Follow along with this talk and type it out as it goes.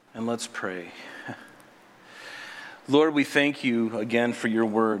And let's pray. Lord, we thank you again for your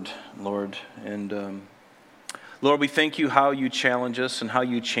word, Lord. And Lord, we thank you how you challenge us and how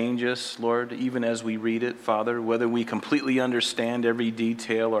you change us, Lord, even as we read it, Father, whether we completely understand every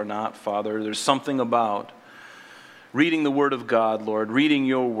detail or not, Father. There's something about reading the word of God, Lord, reading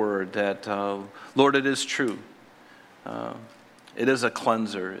your word that, Lord, it is true. It is a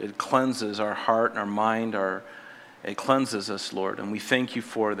cleanser. It cleanses our heart and our mind. It cleanses us, Lord, and we thank you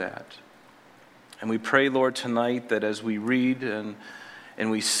for that. And we pray, Lord, tonight that as we read and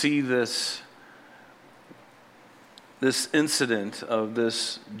we see this incident of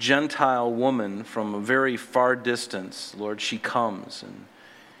this Gentile woman from a very far distance, Lord, she comes and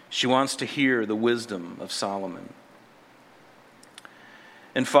she wants to hear the wisdom of Solomon.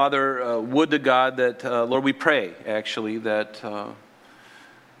 And Father, would to God that, Lord, we pray, actually, that,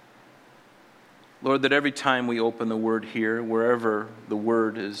 Lord, that every time we open the Word here, wherever the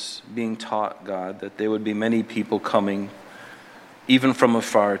Word is being taught, God, that there would be many people coming, even from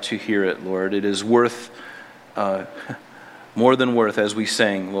afar, to hear it, Lord. It is worth, more than worth, as we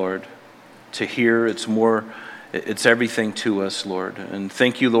sang, Lord, to hear. It's everything to us, Lord. And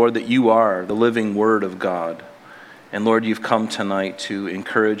thank you, Lord, that you are the living Word of God. And Lord, you've come tonight to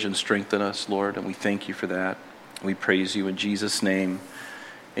encourage and strengthen us, Lord, and we thank you for that. We praise you in Jesus' name.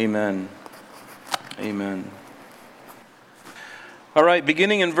 Amen. Amen. All right,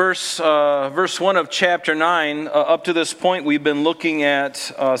 beginning in verse 1 of chapter 9, up to this point we've been looking at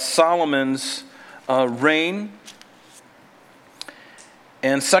Solomon's reign.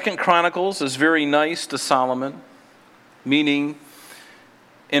 And 2 Chronicles is very nice to Solomon, meaning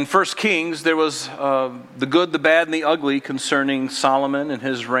in 1 Kings, there was the good, the bad, and the ugly concerning Solomon and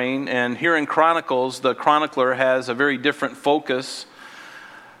his reign. And here in Chronicles, the chronicler has a very different focus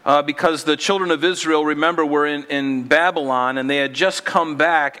because the children of Israel, remember, were in Babylon, and they had just come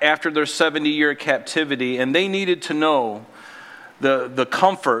back after their 70-year captivity, and they needed to know the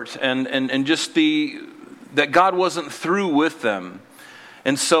comfort and just that God wasn't through with them.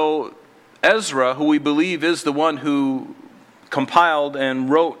 And so Ezra, who we believe is the one who compiled and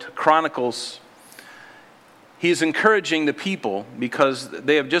wrote Chronicles, he's encouraging the people because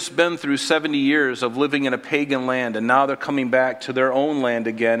they have just been through 70 years of living in a pagan land, and now they're coming back to their own land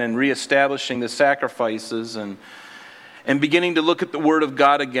again and reestablishing the sacrifices and beginning to look at the Word of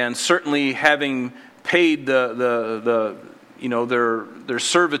God again, certainly having paid their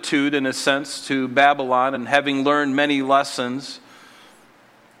servitude in a sense to Babylon and having learned many lessons.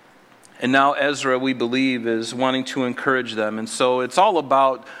 And now Ezra, we believe, is wanting to encourage them. And so it's all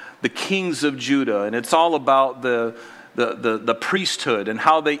about the kings of Judah, and it's all about the priesthood and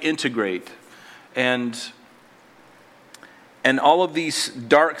how they integrate. And all of these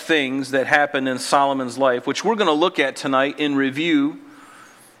dark things that happened in Solomon's life, which we're going to look at tonight in review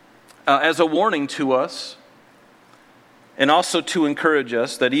as a warning to us, and also to encourage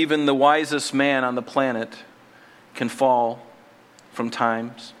us that even the wisest man on the planet can fall from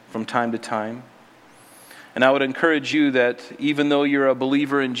time to time. And I would encourage you that even though you're a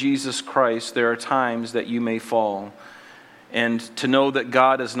believer in Jesus Christ, there are times that you may fall. And to know that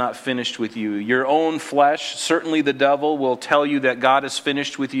God is not finished with you. Your own flesh, certainly the devil, will tell you that God is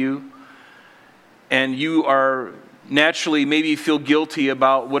finished with you. And you are naturally maybe feel guilty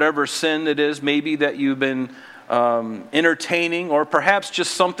about whatever sin it is, maybe that you've been entertaining, or perhaps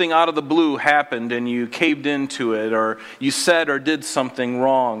just something out of the blue happened and you caved into it, or you said or did something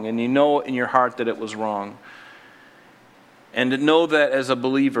wrong and you know in your heart that it was wrong. And to know that as a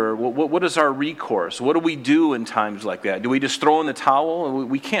believer, what is our recourse? What do we do in times like that? Do we just throw in the towel?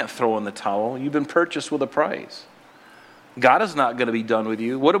 We can't throw in the towel. You've been purchased with a price. God is not going to be done with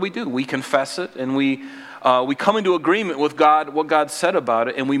you. What do? We confess it, and we come into agreement with God, what God said about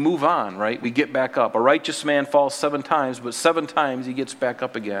it, and we move on, right? We get back up. A righteous man falls 7 times, but 7 times he gets back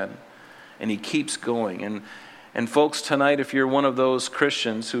up again, and he keeps going. And folks, tonight, if you're one of those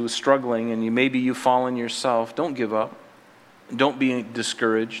Christians who's struggling, and maybe you've fallen yourself, don't give up. Don't be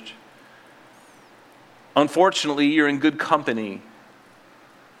discouraged. Unfortunately, you're in good company,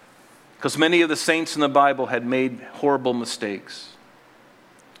 because many of the saints in the Bible had made horrible mistakes.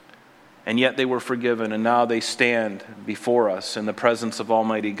 And yet they were forgiven, and now they stand before us in the presence of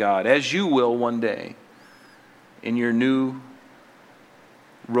Almighty God, as you will one day, in your new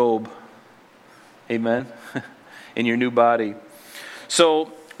robe. Amen? In your new body.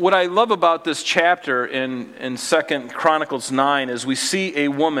 So what I love about this chapter in 2 Chronicles 9 is we see a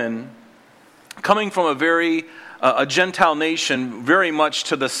woman coming from a Gentile nation very much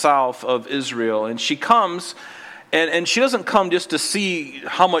to the south of Israel. And she comes, and she doesn't come just to see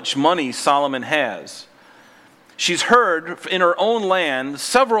how much money Solomon has. she's heard in her own land,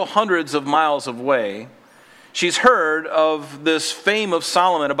 several hundreds of miles away, she's heard of this fame of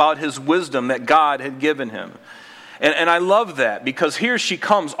Solomon about his wisdom that God had given him. And I love that, because here she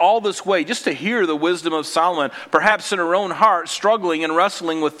comes all this way just to hear the wisdom of Solomon, perhaps in her own heart, struggling and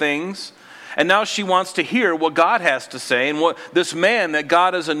wrestling with things. And now she wants to hear what God has to say, and what this man that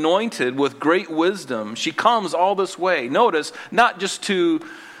God has anointed with great wisdom. She comes all this way. Notice, not just to,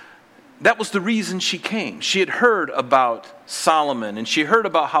 that was the reason she came. She had heard about Solomon, and she heard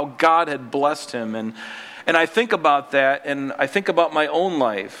about how God had blessed him. And I think about that, and I think about my own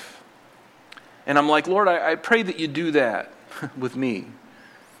life. And I'm like, Lord, I pray that you do that with me.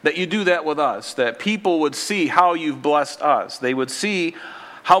 That you do that with us. That people would see how you've blessed us. They would see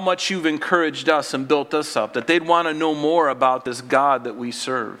how much you've encouraged us and built us up, that they'd want to know more about this God that we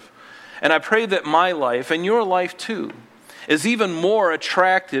serve. And I pray that my life, and your life too, is even more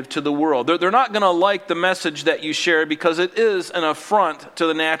attractive to the world. They're not going to like the message that you share, because it is an affront to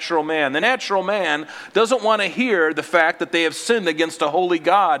the natural man. The natural man doesn't want to hear the fact that they have sinned against a holy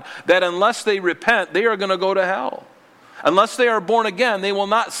God, that unless they repent, they are going to go to hell. Unless they are born again, they will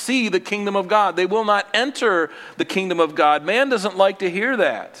not see the kingdom of God. They will not enter the kingdom of God. Man doesn't like to hear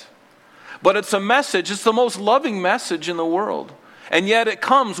that. But it's a message, it's the most loving message in the world. And yet it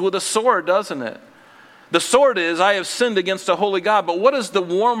comes with a sword, doesn't it? The sword is, I have sinned against a holy God. But what is the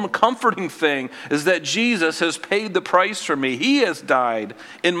warm, comforting thing is that Jesus has paid the price for me. He has died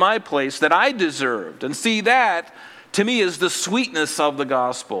in my place that I deserved. And see, that to me is the sweetness of the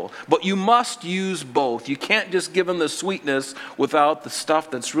gospel. But you must use both. You can't just give them the sweetness without the stuff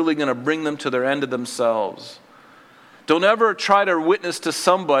that's really going to bring them to their end of themselves. Don't ever try to witness to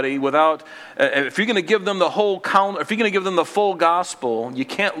somebody without, if you're going to give them the whole count, if you're going to give them the full gospel, you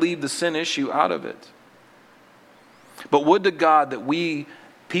can't leave the sin issue out of it. But would to God that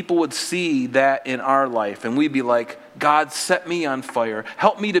people would see that in our life, and we'd be like, God, set me on fire.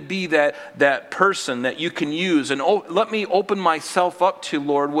 Help me to be that person that you can use. And let me open myself up to,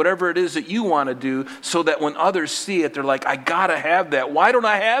 Lord, whatever it is that you want to do, so that when others see it, they're like, I got to have that. Why don't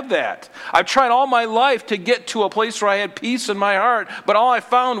I have that? I've tried all my life to get to a place where I had peace in my heart, but all I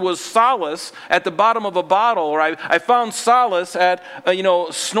found was solace at the bottom of a bottle, or I found solace at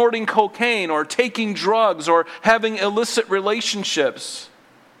snorting cocaine, or taking drugs, or having illicit relationships.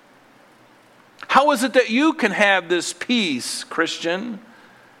 How is it that you can have this peace, Christian?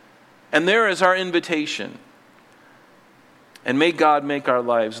 And there is our invitation. And may God make our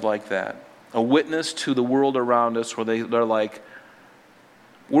lives like that. A witness to the world around us, where they're like,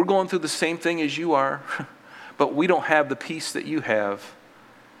 we're going through the same thing as you are, but we don't have the peace that you have.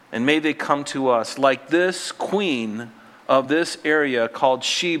 And may they come to us like this queen of this area called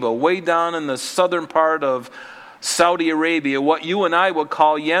Sheba, way down in the southern part of Saudi Arabia, what you and I would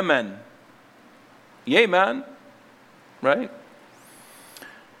call Yemen. Yemen, right?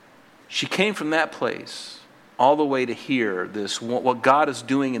 She came from that place all the way to hear this, what God is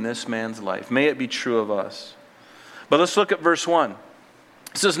doing in this man's life. May it be true of us. But let's look at verse 1. It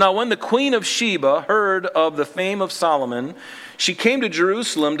says, now when the queen of Sheba heard of the fame of Solomon, she came to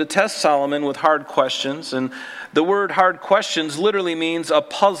Jerusalem to test Solomon with hard questions. And the word hard questions literally means a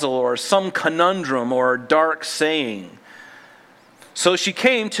puzzle, or some conundrum, or dark saying. So she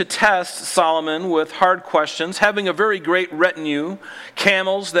came to test Solomon with hard questions, having a very great retinue,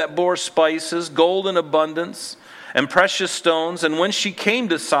 camels that bore spices, gold in abundance, and precious stones. And when she came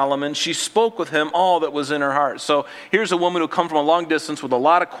to Solomon, she spoke with him all that was in her heart. So here's a woman who come from a long distance with a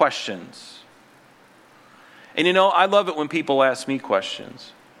lot of questions. And I love it when people ask me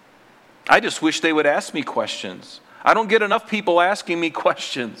questions. I just wish they would ask me questions. I don't get enough people asking me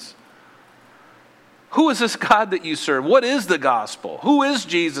questions. Who is this God that you serve? What is the gospel? Who is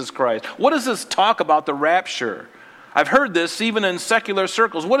Jesus Christ? What does this talk about the rapture? I've heard this even in secular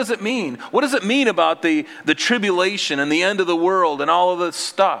circles. What does it mean? What does it mean about the tribulation and the end of the world and all of this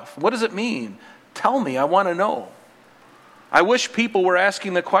stuff? What does it mean? Tell me, I want to know. I wish people were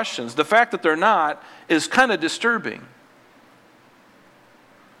asking the questions. The fact that they're not is kind of disturbing.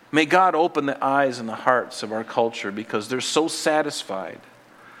 May God open the eyes and the hearts of our culture, because they're so satisfied.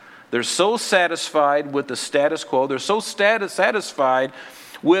 They're so satisfied with the status quo. They're so satisfied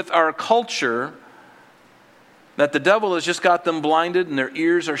with our culture that the devil has just got them blinded and their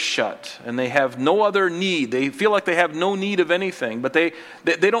ears are shut. And they have no other need. They feel like they have no need of anything. But they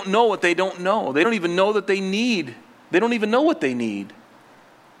don't know what they don't know. They don't even know that they need. They don't even know what they need.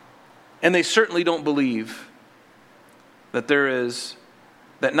 And they certainly don't believe that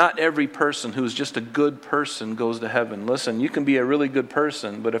that not every person who's just a good person goes to heaven. Listen, you can be a really good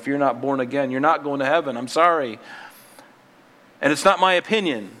person, but if you're not born again, you're not going to heaven. I'm sorry. And it's not my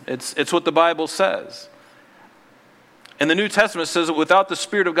opinion. It's what the Bible says. And the New Testament says that without the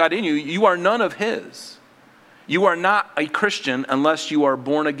Spirit of God in you, you are none of His. You are not a Christian unless you are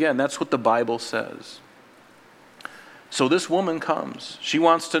born again. That's what the Bible says. So this woman comes. She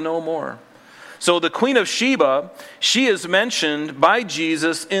wants to know more. So the Queen of Sheba, she is mentioned by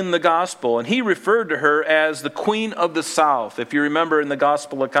Jesus in the gospel, and he referred to her as the Queen of the South, if you remember in the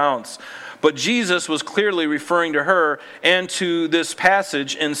gospel accounts. But Jesus was clearly referring to her and to this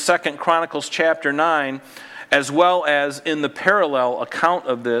passage in 2 Chronicles chapter 9, as well as in the parallel account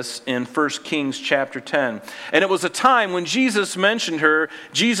of this in 1 Kings chapter 10. And it was a time when Jesus mentioned her.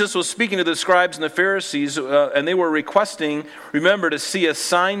 Jesus was speaking to the scribes and the Pharisees, and they were requesting, remember, to see a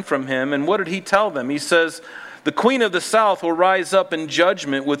sign from him. And what did he tell them? He says, the Queen of the South will rise up in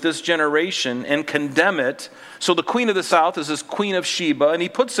judgment with this generation and condemn it. So the Queen of the South is this Queen of Sheba, and he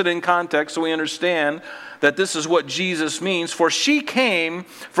puts it in context so we understand that this is what Jesus means. For she came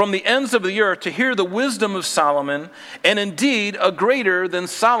from the ends of the earth to hear the wisdom of Solomon, and indeed a greater than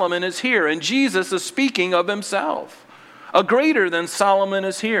Solomon is here. And Jesus is speaking of himself. A greater than Solomon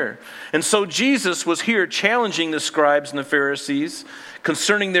is here. And so Jesus was here challenging the scribes and the Pharisees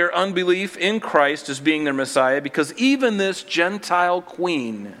concerning their unbelief in Christ as being their Messiah, because even this Gentile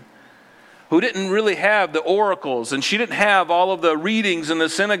queen, who didn't really have the oracles, and she didn't have all of the readings in the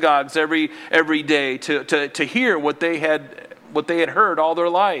synagogues every day to hear what they had heard all their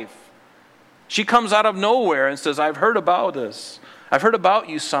life. She comes out of nowhere and says, I've heard about this. I've heard about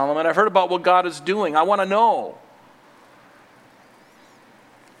you, Solomon. I've heard about what God is doing. I want to know.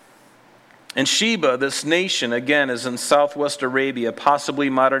 And Sheba, this nation, again, is in southwest Arabia, possibly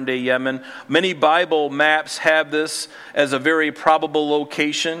modern-day Yemen. Many Bible maps have this as a very probable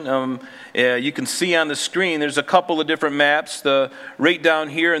location. You can see on the screen, there's a couple of different maps. Right down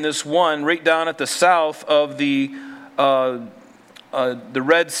here in this one, right down at the south of the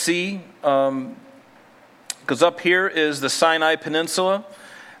Red Sea, because up here is the Sinai Peninsula.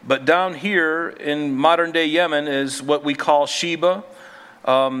 But down here in modern-day Yemen is what we call Sheba.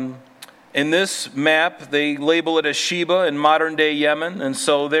 In this map, they label it as Sheba in modern-day Yemen, and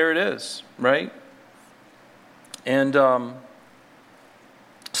so there it is, right? And so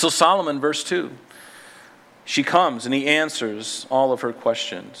Solomon, verse 2, she comes and he answers all of her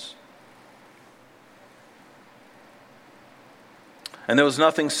questions. And there was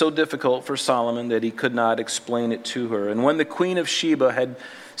nothing so difficult for Solomon that he could not explain it to her. And when the Queen of Sheba had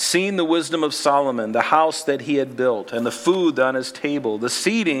seen the wisdom of Solomon, the house that he had built, and the food on his table, the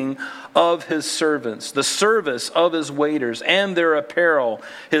seating of his servants, the service of his waiters and their apparel,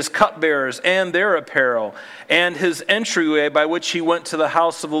 his cupbearers and their apparel, and his entryway by which he went to the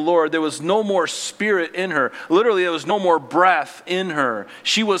house of the Lord, there was no more spirit in her. Literally, there was no more breath in her.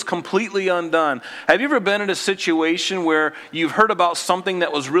 She was completely undone. Have you ever been in a situation where you've heard about something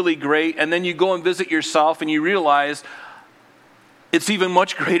that was really great, and then you go and visit yourself and you realize, it's even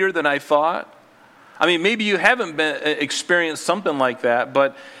much greater than I thought? I mean, maybe you haven't experienced something like that,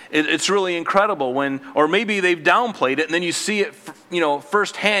 but it's really incredible or maybe they've downplayed it, and then you see it,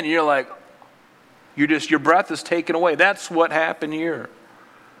 firsthand, and you're like, your breath is taken away. That's what happened here.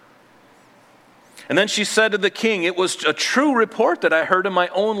 And then she said to the king, it was a true report that I heard in my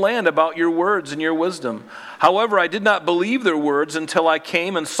own land about your words and your wisdom. However, I did not believe their words until I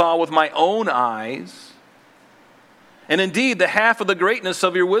came and saw with my own eyes. And indeed, the half of the greatness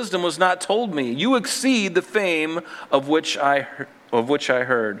of your wisdom was not told me. You exceed the fame of which I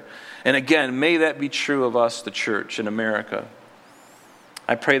heard. And again, may that be true of us, the church in America.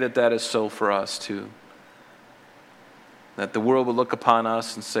 I pray that that is so for us too. That the world will look upon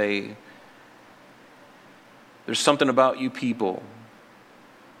us and say, there's something about you people.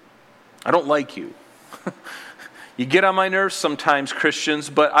 I don't like you. You get on my nerves sometimes, Christians,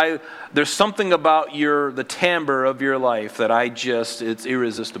 but there's something about the timbre of your life that it's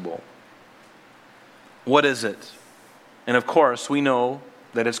irresistible. What is it? And of course, we know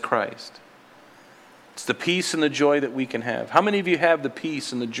that it's Christ. It's the peace and the joy that we can have. How many of you have the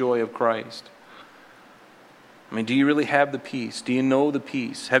peace and the joy of Christ? I mean, do you really have the peace? Do you know the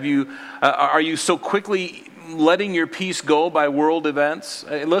peace? Are you so quickly letting your peace go by world events?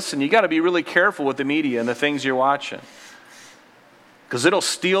 Listen, you got to be really careful with the media and the things you're watching, because it'll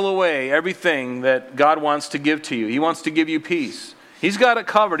steal away everything that God wants to give to you. He wants to give you peace. He's got it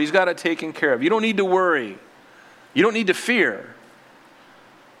covered. He's got it taken care of. You don't need to worry. You don't need to fear.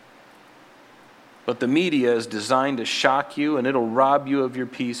 But the media is designed to shock you, and it'll rob you of your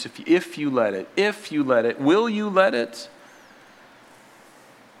peace if you let it. If you let it. Will you let it?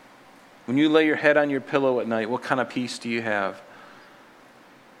 When you lay your head on your pillow at night, what kind of peace do you have?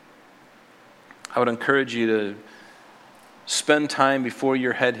 I would encourage you to spend time before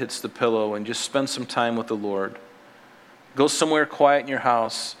your head hits the pillow and just spend some time with the Lord. Go somewhere quiet in your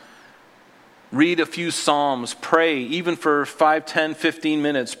house. Read a few Psalms. Pray, even for 5, 10, 15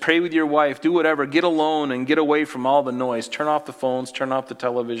 minutes. Pray with your wife. Do whatever. Get alone and get away from all the noise. Turn off the phones. Turn off the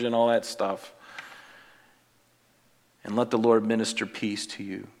television, all that stuff. And let the Lord minister peace to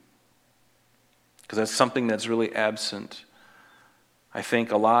you. Because that's something that's really absent, I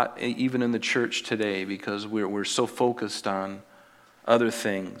think, a lot, even in the church today, because we're so focused on other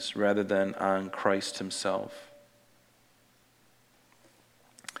things rather than on Christ himself.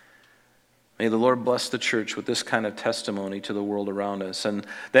 May the Lord bless the church with this kind of testimony to the world around us. And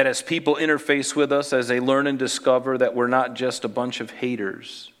that as people interface with us, as they learn and discover that we're not just a bunch of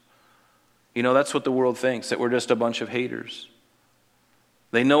haters. You know, that's what the world thinks, that we're just a bunch of haters.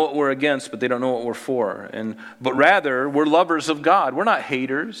 They know what we're against, but they don't know what we're for. But rather, we're lovers of God. We're not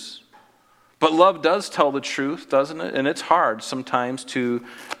haters. But love does tell the truth, doesn't it? And it's hard sometimes to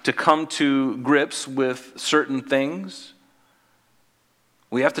come to grips with certain things.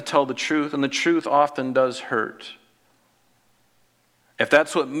 We have to tell the truth, and the truth often does hurt. If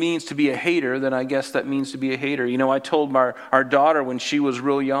that's what it means to be a hater, then I guess that means to be a hater. You know, I told our daughter when she was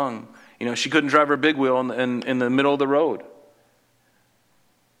real young, you know, she couldn't drive her big wheel in the middle of the road.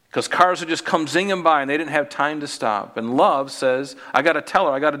 Because cars would just come zinging by and they didn't have time to stop. And love says, I got to tell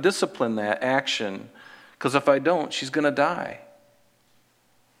her, I got to discipline that action. Because if I don't, she's going to die.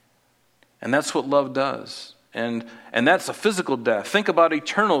 And that's what love does. And that's a physical death. Think about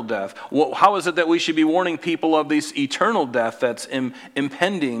eternal death. How is it that we should be warning people of this eternal death that's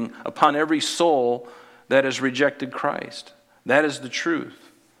impending upon every soul that has rejected Christ? That is the truth.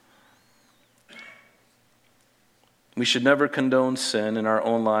 We should never condone sin in our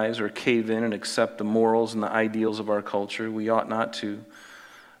own lives or cave in and accept the morals and the ideals of our culture. We ought not to.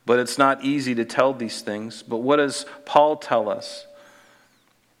 But it's not easy to tell these things. But what does Paul tell us?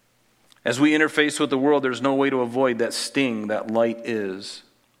 As we interface with the world, there's no way to avoid that sting that light is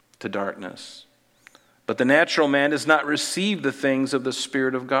to darkness. But the natural man does not receive the things of the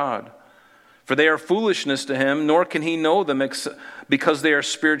Spirit of God, for they are foolishness to him, nor can he know them because they are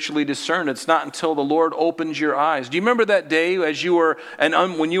spiritually discerned. It's not until the Lord opens your eyes. Do you remember that day as you were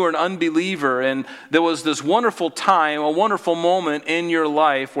when you were an unbeliever, and there was this wonderful time, a wonderful moment in your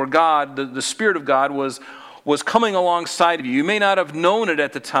life where God, the Spirit of God, was coming alongside of you. You may not have known it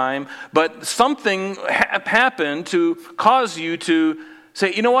at the time, but something happened to cause you to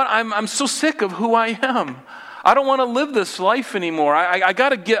say, you know what, I'm so sick of who I am. I don't want to live this life anymore. I got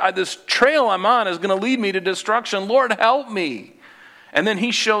to get, this trail I'm on is going to lead me to destruction. Lord, help me. And then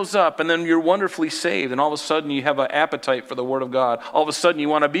he shows up, and then you're wonderfully saved, and all of a sudden you have an appetite for the Word of God. All of a sudden you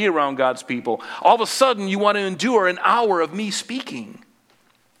want to be around God's people. All of a sudden you want to endure an hour of me speaking.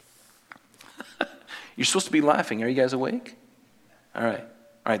 You're supposed to be laughing. Are you guys awake? All right.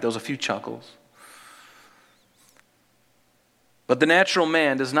 There was a few chuckles. But the natural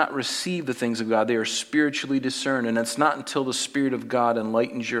man does not receive the things of God. They are spiritually discerned, and it's not until the Spirit of God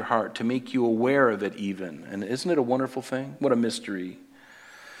enlightens your heart to make you aware of it even. And isn't it a wonderful thing? What a mystery.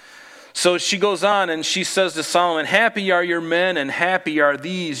 So she goes on and she says to Solomon, happy are your men and happy are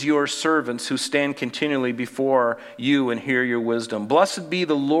these your servants who stand continually before you and hear your wisdom. Blessed be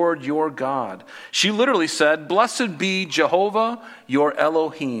the Lord your God. She literally said, blessed be Jehovah your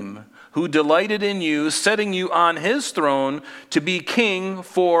Elohim, who delighted in you, setting you on his throne to be king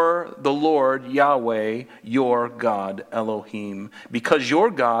for the Lord Yahweh, your God, Elohim, because your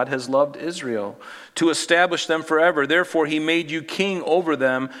God has loved Israel, to establish them forever. Therefore, he made you king over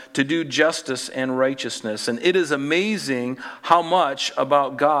them to do justice and righteousness. And it is amazing how much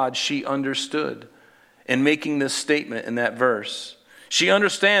about God she understood in making this statement in that verse. She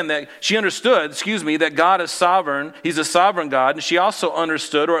understood that God is sovereign. He's a sovereign God. And she also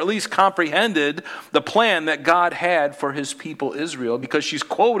understood, or at least comprehended, the plan that God had for his people Israel, because she's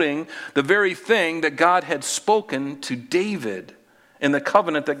quoting the very thing that God had spoken to David in the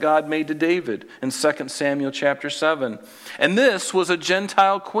covenant that God made to David in 2 Samuel chapter 7. And this was a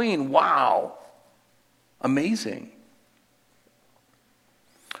Gentile queen. Wow. Amazing.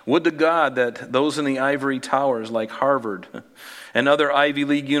 Would to God that those in the ivory towers like Harvard and other Ivy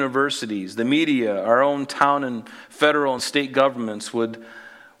League universities, the media, our own town and federal and state governments would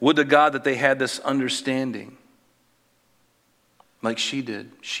to God that they had this understanding like she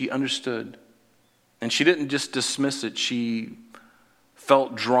did. She understood. And she didn't just dismiss it. She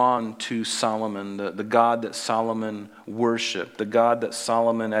felt drawn to Solomon, the God that Solomon worshiped, the God that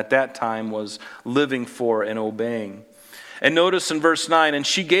Solomon at that time was living for and obeying. And notice in verse 9, and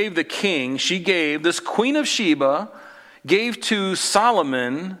she gave this queen of Sheba, gave to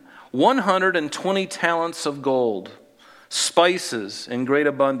Solomon 120 talents of gold. spices in great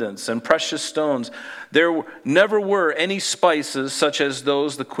abundance, and precious stones. There never were any spices such as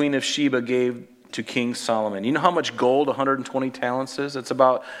those the Queen of Sheba gave to King Solomon. You know how much gold 120 talents is? It's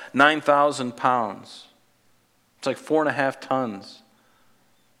about 9,000 pounds. It's like 4.5 tons.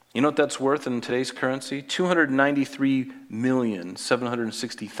 You know what that's worth in today's currency?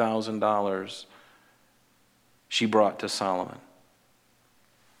 $293,760,000 she brought to Solomon.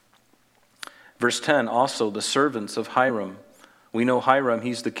 Verse 10, also the servants of Hiram. We know Hiram,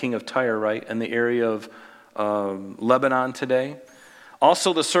 he's the king of Tyre, right, in the area of Lebanon today.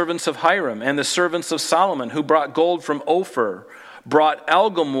 Also the servants of Hiram and the servants of Solomon, who brought gold from Ophir, brought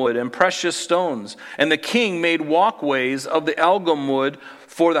algum wood and precious stones. And the king made walkways of the algum wood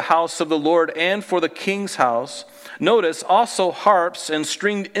for the house of the Lord and for the king's house. Notice also harps and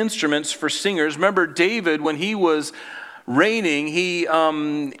stringed instruments for singers. Remember David, when he was reigning, he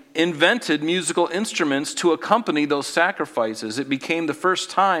invented musical instruments to accompany those sacrifices. It became the first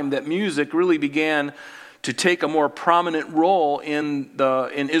time that music really began to take a more prominent role in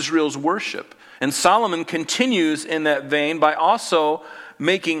Israel's worship. And Solomon continues in that vein by also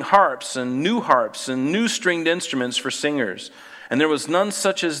making harps and new stringed instruments for singers. And there was none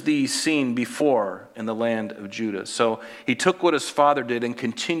such as these seen before in the land of Judah. So he took what his father did and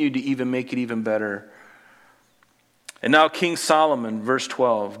continued to even make it even better. And now King Solomon, verse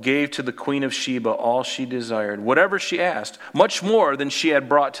 12, gave to the Queen of Sheba all she desired, whatever she asked, much more than she had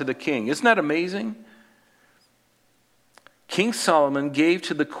brought to the king. Isn't that amazing? King Solomon gave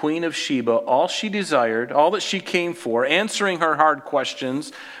to the Queen of Sheba all she desired, all that she came for, answering her hard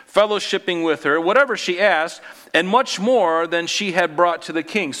questions, fellowshipping with her, whatever she asked, and much more than she had brought to the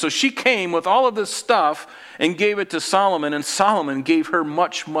king. So she came with all of this stuff and gave it to Solomon, and Solomon gave her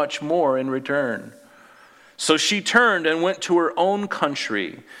much, much more in return. So she turned and went to her own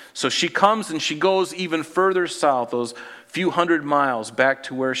country. So she comes and she goes even further south, those few hundred miles back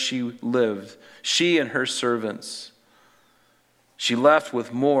to where she lived, she and her servants. She left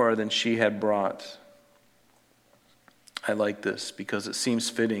with more than she had brought. I like this because it seems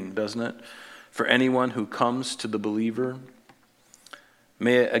fitting, doesn't it? For anyone who comes to the believer.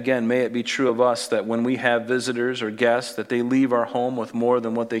 May it be true of us that when we have visitors or guests, that they leave our home with more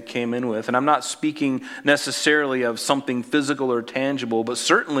than what they came in with. And I'm not speaking necessarily of something physical or tangible, but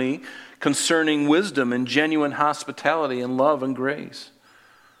certainly concerning wisdom and genuine hospitality and love and grace.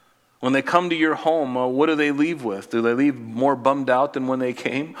 When they come to your home, what do they leave with? Do they leave more bummed out than when they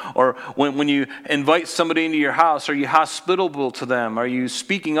came? Or when you invite somebody into your house, are you hospitable to them? Are you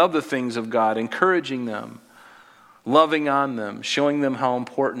speaking of the things of God, encouraging them? Loving on them, showing them how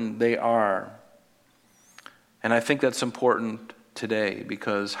important they are. And I think that's important today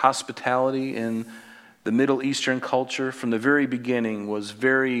because hospitality in the Middle Eastern culture from the very beginning was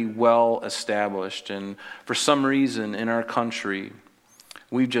very well established. And for some reason in our country,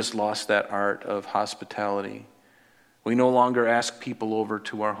 we've just lost that art of hospitality. We no longer ask people over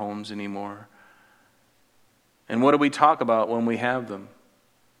to our homes anymore. And what do we talk about when we have them?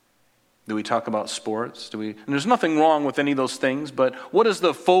 Do we talk about sports? And there's nothing wrong with any of those things, but what is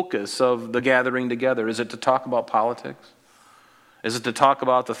the focus of the gathering together? Is it to talk about politics? Is it to talk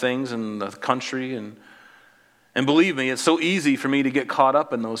about the things in the country? And believe me, it's so easy for me to get caught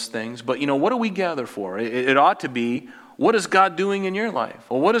up in those things. But what do we gather for? It ought to be, what is God doing in your life?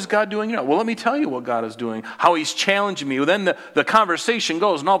 Well, what is God doing in your life? Well, let me tell you what God is doing, how He's challenging me. Well, then the conversation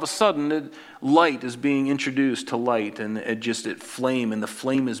goes, and all of a sudden, light is being introduced to light, and it flame, and the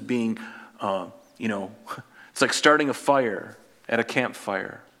flame is being, it's like starting a fire at a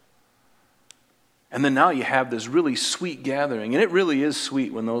campfire. And then now you have this really sweet gathering, and it really is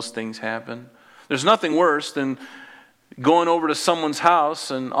sweet when those things happen. There's nothing worse than going over to someone's house,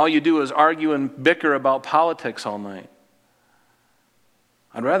 and all you do is argue and bicker about politics all night.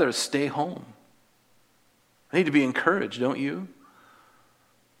 I'd rather stay home. I need to be encouraged, don't you?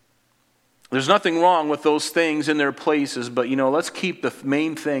 There's nothing wrong with those things in their places, but let's keep the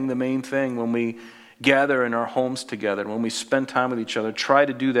main thing when we gather in our homes together, when we spend time with each other. Try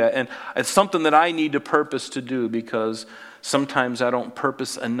to do that. And it's something that I need to purpose to do because sometimes I don't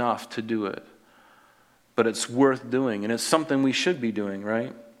purpose enough to do it. But it's worth doing, and it's something we should be doing,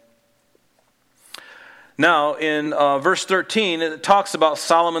 right? Now, in verse 13, it talks about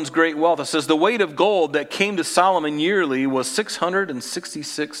Solomon's great wealth. It says, the weight of gold that came to Solomon yearly was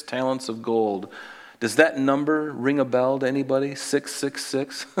 666 talents of gold. Does that number ring a bell to anybody?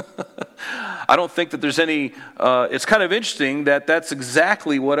 666? I don't think that there's any... it's kind of interesting that that's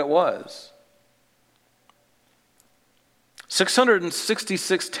exactly what it was.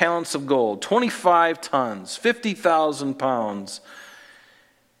 666 talents of gold, 25 tons, 50,000 pounds.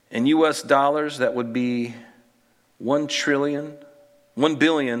 In U.S. dollars, that would be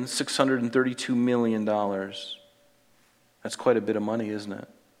 $1,632,000,000. That's quite a bit of money, isn't it?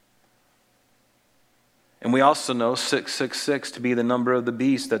 And we also know 666 to be the number of the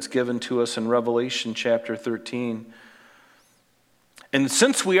beast that's given to us in Revelation chapter 13. And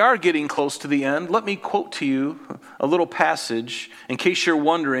since we are getting close to the end, let me quote to you a little passage. In case you're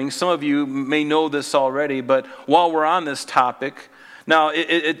wondering, some of you may know this already, but while we're on this topic, now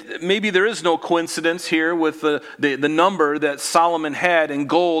maybe there is no coincidence here with the number that Solomon had in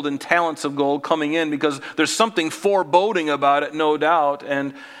gold and talents of gold coming in, because there's something foreboding about it, no doubt.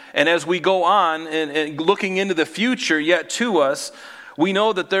 And as we go on and looking into the future yet to us, we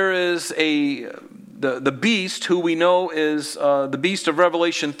know that there is the beast, who we know is the beast of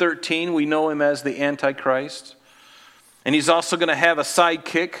Revelation 13. We know him as the Antichrist. And he's also going to have a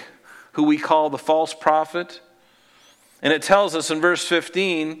sidekick who we call the false prophet. And it tells us in verse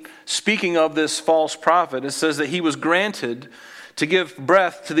 15, speaking of this false prophet, it says that he was granted to give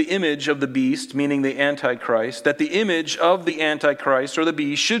breath to the image of the beast, meaning the Antichrist, that the image of the Antichrist or the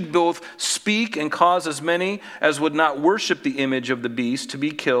beast should both speak and cause as many as would not worship the image of the beast to be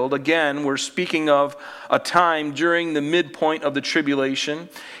killed. Again, we're speaking of a time during the midpoint of the tribulation.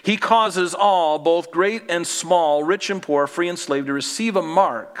 He causes all, both great and small, rich and poor, free and slave, to receive a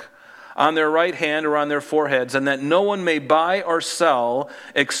mark on their right hand or on their foreheads, and that no one may buy or sell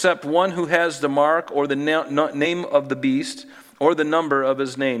except one who has the mark or the name of the beast or the number of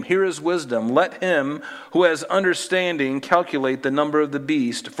his name. Here is wisdom. Let him who has understanding calculate the number of the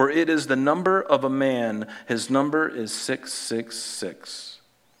beast, for it is the number of a man. His number is 666.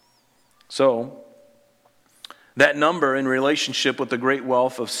 So, that number in relationship with the great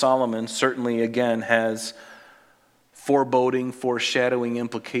wealth of Solomon certainly, again, has foreboding, foreshadowing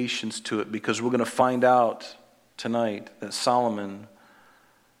implications to it, because we're going to find out tonight that Solomon,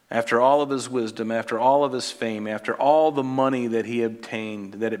 after all of his wisdom, after all of his fame, after all the money that he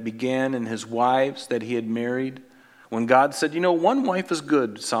obtained, that it began in his wives that he had married, when God said, one wife is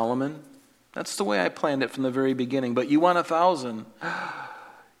good, Solomon. That's the way I planned it from the very beginning. But you want 1,000.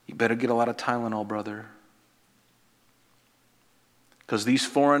 You better get a lot of Tylenol, brother. Because these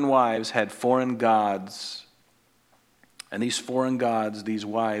foreign wives had foreign gods. And these foreign gods, these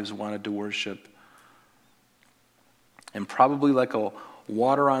wives wanted to worship. And probably like a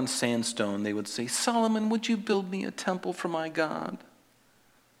water on sandstone, they would say, Solomon, would you build me a temple for my God?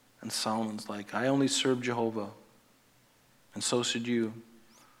 And Solomon's like, I only serve Jehovah. And so should you.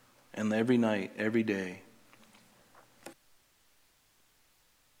 And every night, every day.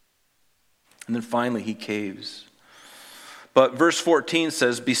 And then finally he caves. But verse 14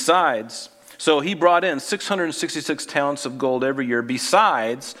 says, besides, so he brought in 666 talents of gold every year,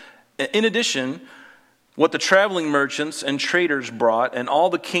 besides, in addition, what the traveling merchants and traders brought, and all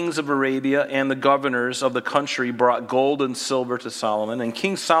the kings of Arabia and the governors of the country brought gold and silver to Solomon. And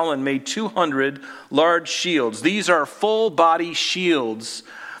King Solomon made 200 large shields. These are full-body shields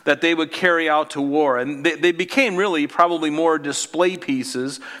that they would carry out to war. And they became really probably more display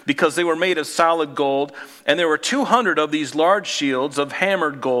pieces because they were made of solid gold. And there were 200 of these large shields of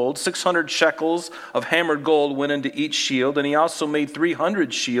hammered gold. 600 shekels of hammered gold went into each shield. And he also made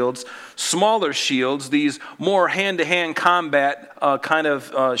 300 shields, smaller shields, these more hand-to-hand combat kind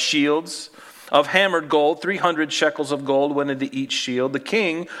of shields of hammered gold. 300 shekels of gold went into each shield. The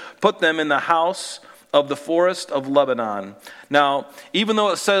king put them in the house of the forest of Lebanon. Now, even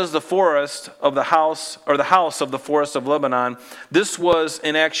though it says the forest of the house, or the house of the forest of Lebanon, this was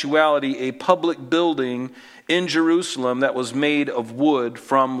in actuality a public building in Jerusalem that was made of wood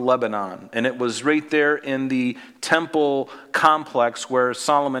from Lebanon. And it was right there in the temple complex where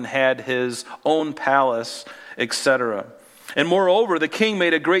Solomon had his own palace, etc. And moreover, the king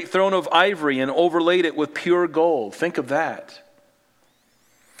made a great throne of ivory and overlaid it with pure gold. Think of that.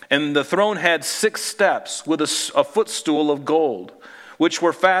 And the throne had 6 steps with a footstool of gold, which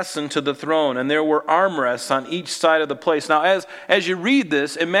were fastened to the throne. And there were armrests on each side of the place. Now, as you read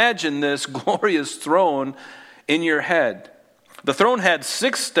this, imagine this glorious throne in your head. The throne had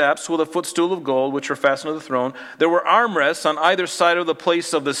 6 steps with a footstool of gold, which were fastened to the throne. There were armrests on either side of the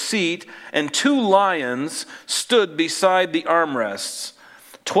place of the seat, and 2 lions stood beside the armrests.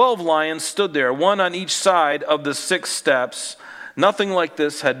 12 lions stood there, one on each side of the 6 steps. Nothing like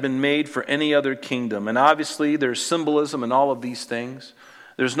this had been made for any other kingdom. And obviously there's symbolism in all of these things.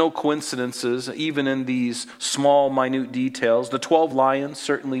 There's no coincidences, even in these small, minute details. The 12 lions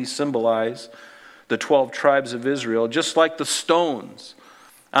certainly symbolize the 12 tribes of Israel, just like the stones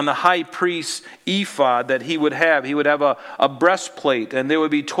on the high priest's ephod that he would have. He would have a breastplate, and there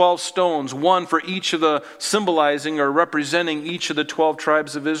would be 12 stones, one for each of the symbolizing or representing each of the 12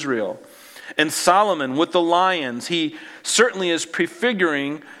 tribes of Israel. And Solomon with the lions, he certainly is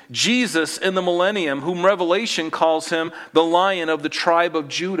prefiguring Jesus in the millennium, whom Revelation calls him the Lion of the tribe of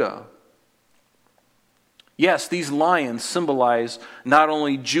Judah. Yes, these lions symbolize not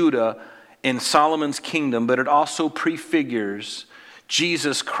only Judah in Solomon's kingdom, but it also prefigures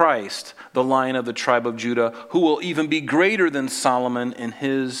Jesus Christ, the Lion of the tribe of Judah, who will even be greater than Solomon in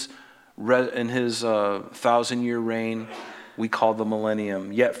his 1,000-year reign we call the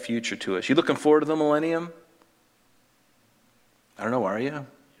millennium, yet future to us. You looking forward to the millennium? I don't know, are you?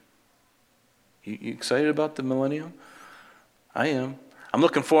 You excited about the millennium? I am. I'm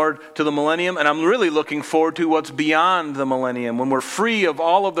looking forward to the millennium, and I'm really looking forward to what's beyond the millennium, when we're free of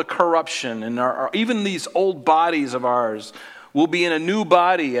all of the corruption, and even these old bodies of ours will be in a new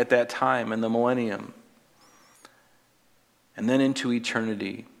body at that time in the millennium. And then into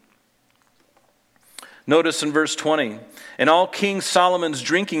eternity. Notice in verse 20, and all King Solomon's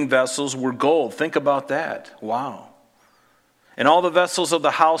drinking vessels were gold. Think about that. Wow. And all the vessels of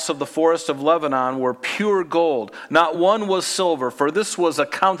the house of the forest of Lebanon were pure gold. Not one was silver, for this was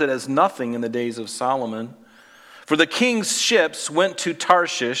accounted as nothing in the days of Solomon. For the king's ships went to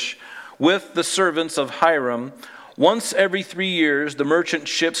Tarshish with the servants of Hiram. Once every 3 years the merchant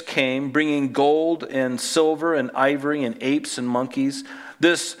ships came, bringing gold and silver and ivory and apes and monkeys.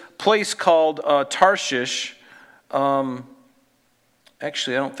 This place called Tarshish,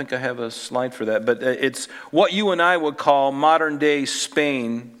 actually I don't think I have a slide for that, but it's what you and I would call modern-day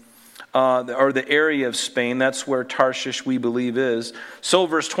Spain, or the area of Spain. That's where Tarshish, we believe, is. So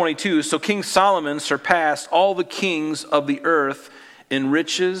verse 22, so King Solomon surpassed all the kings of the earth in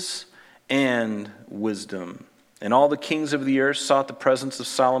riches and wisdom. And all the kings of the earth sought the presence of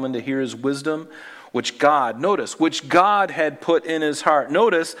Solomon to hear his wisdom, which God had put in his heart.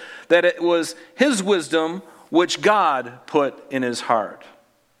 Notice that it was his wisdom which God put in his heart.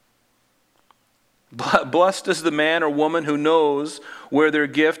 Blessed is the man or woman who knows where their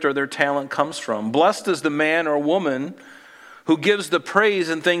gift or their talent comes from. Blessed is the man or woman who gives the praise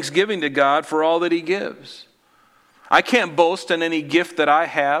and thanksgiving to God for all that he gives. I can't boast in any gift that I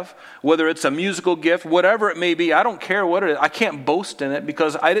have, whether it's a musical gift, whatever it may be. I don't care what it is. I can't boast in it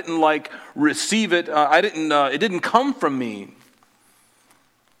because I didn't receive it. It didn't come from me.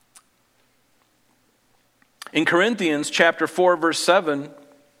 In Corinthians chapter 4, verse 7,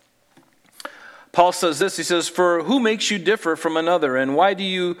 Paul says this. He says, "For who makes you differ from another, and why do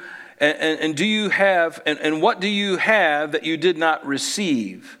you and do you have and what do you have that you did not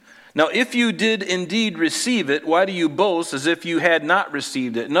receive? Now, if you did indeed receive it, why do you boast as if you had not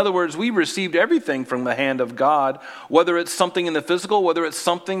received it?" In other words, we received everything from the hand of God, whether it's something in the physical, whether it's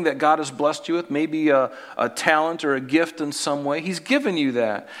something that God has blessed you with, maybe a talent or a gift in some way. He's given you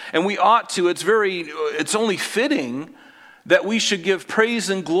that. And we ought to, it's only fitting that we should give praise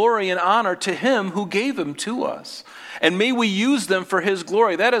and glory and honor to him who gave them to us. And may we use them for his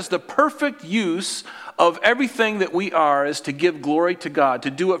glory. That is the perfect use of everything that we are, is to give glory to God, to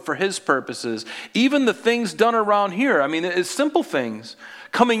do it for his purposes. Even the things done around here, it's simple things.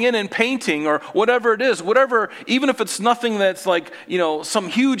 Coming in and painting or whatever it is, even if it's nothing that's some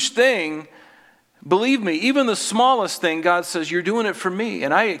huge thing, believe me, even the smallest thing, God says, you're doing it for me,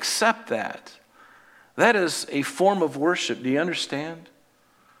 and I accept that. That is a form of worship. Do you understand?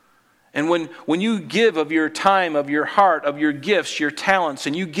 And when you give of your time, of your heart, of your gifts, your talents,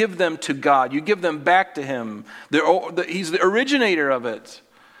 and you give them to God, you give them back to him. He's the originator of it.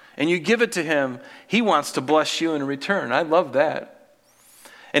 And you give it to him, he wants to bless you in return. I love that.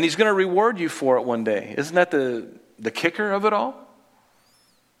 And he's going to reward you for it one day. Isn't that the kicker of it all?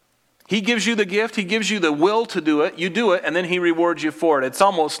 He gives you the gift, he gives you the will to do it, you do it, and then he rewards you for it. It's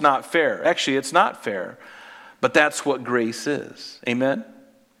almost not fair. Actually, it's not fair. But that's what grace is. Amen?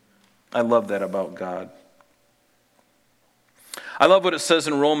 I love that about God. I love what it says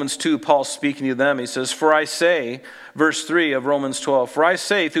in Romans 2, Paul speaking to them. He says, "For I say," verse 3 of Romans 12, "For I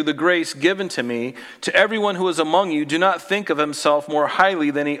say, through the grace given to me, to everyone who is among you, do not think of himself more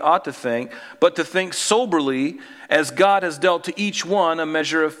highly than he ought to think, but to think soberly, as God has dealt to each one a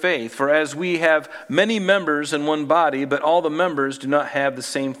measure of faith. For as we have many members in one body, but all the members do not have the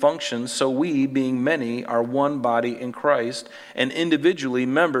same functions, so we, being many, are one body in Christ, and individually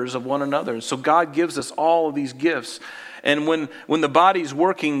members of one another." So God gives us all of these gifts. And when the body's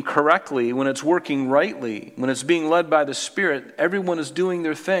working correctly, when it's working rightly, when it's being led by the Spirit, everyone is doing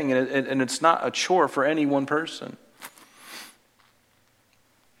their thing, and it's not a chore for any one person.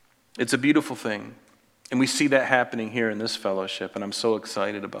 It's a beautiful thing. And we see that happening here in this fellowship, and I'm so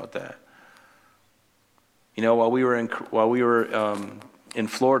excited about that. While we were in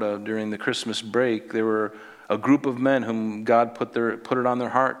Florida during the Christmas break, there were a group of men whom God put it on their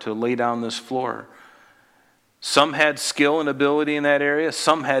heart to lay down this floor. Some had skill and ability in that area.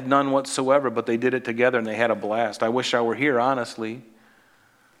 Some had none whatsoever, but they did it together and they had a blast. I wish I were here, honestly.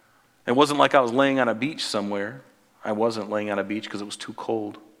 It wasn't like I was laying on a beach somewhere. I wasn't laying on a beach because it was too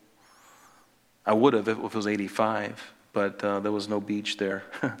cold. I would have if it was 85, but there was no beach there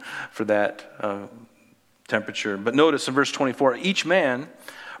for that temperature. But notice in verse 24, each man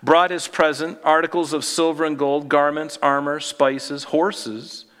brought his present, articles of silver and gold, garments, armor, spices,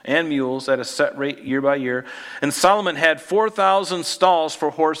 horses, and mules at a set rate year by year. And Solomon had 4,000 stalls for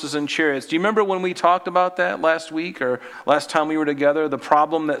horses and chariots. Do you remember when we talked about that last week or last time we were together? The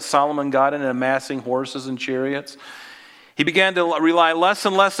problem that Solomon got in amassing horses and chariots? He began to rely less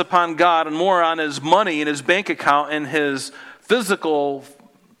and less upon God and more on his money and his bank account and his physical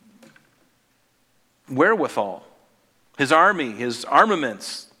wherewithal, his army, his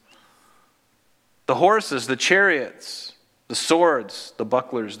armaments, the horses, the chariots, the swords, the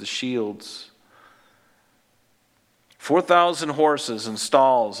bucklers, the shields. 4,000 horses and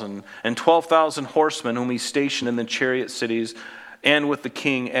stalls and 12,000 horsemen whom he stationed in the chariot cities and with the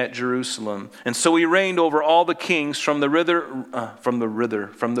king at Jerusalem. And so he reigned over all the kings from the river, of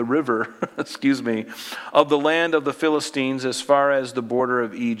the land of the Philistines as far as the border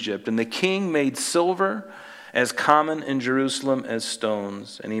of Egypt. And the king made silver as common in Jerusalem as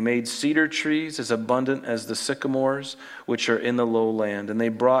stones. And he made cedar trees as abundant as the sycamores which are in the lowland. And they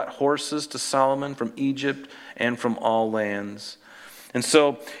brought horses to Solomon from Egypt and from all lands. And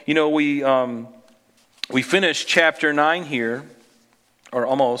so, we finished chapter 9 here, or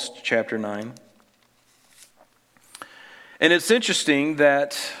almost chapter 9. And it's interesting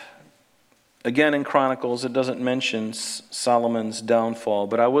that, again in Chronicles, it doesn't mention Solomon's downfall,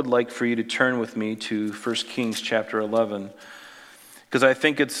 but I would like for you to turn with me to 1 Kings chapter 11, because I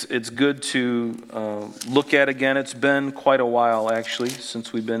think it's good to look at again. It's been quite a while, actually,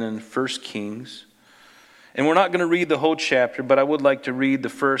 since we've been in 1 Kings. And we're not going to read the whole chapter, but I would like to read the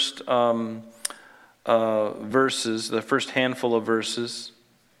first verses, the first handful of verses.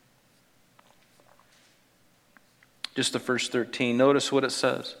 Just the first 13. Notice what it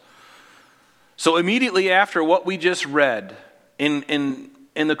says. So immediately after what we just read, in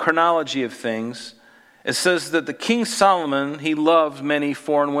the chronology of things, it says that the King Solomon, he loved many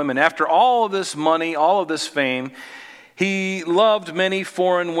foreign women. After all of this money, all of this fame, he loved many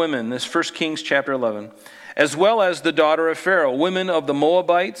foreign women. This 1 Kings chapter 11. As well as the daughter of Pharaoh, women of the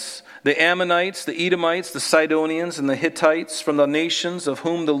Moabites, the Ammonites, the Edomites, the Sidonians, and the Hittites, from the nations of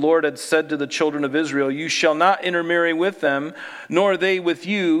whom the Lord had said to the children of Israel, you shall not intermarry with them, nor they with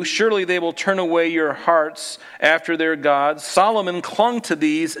you. Surely they will turn away your hearts after their gods. Solomon clung to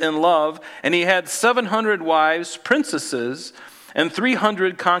these in love, and he had 700 wives, princesses, and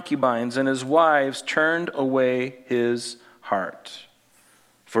 300 concubines, and his wives turned away his heart.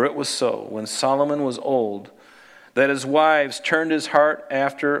 For it was so, when Solomon was old, that his wives turned his heart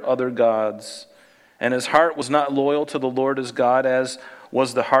after other gods, and his heart was not loyal to the Lord his God, as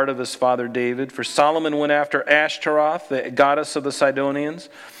was the heart of his father David. For Solomon went after Ashtaroth, the goddess of the Sidonians.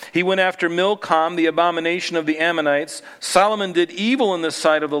 He went after Milcom, the abomination of the Ammonites. Solomon did evil in the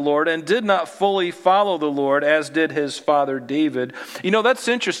sight of the Lord and did not fully follow the Lord, as did his father David. That's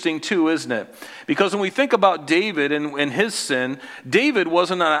interesting too, isn't it? Because when we think about David and his sin, David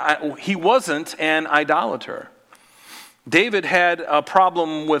wasn't an idolater. David had a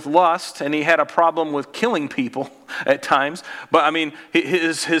problem with lust, and he had a problem with killing people at times. But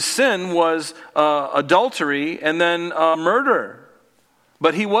his sin was adultery and then murder.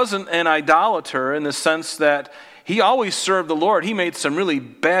 But he wasn't an idolater in the sense that he always served the Lord. He made some really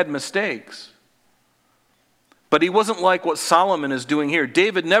bad mistakes. But he wasn't like what Solomon is doing here.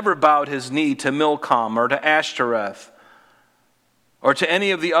 David never bowed his knee to Milcom or to Ashtoreth or to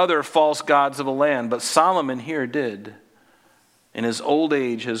any of the other false gods of the land. But Solomon here did. In his old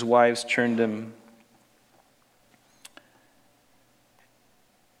age, his wives turned him.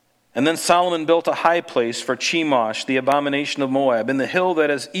 And then Solomon built a high place for Chemosh, the abomination of Moab, in the hill that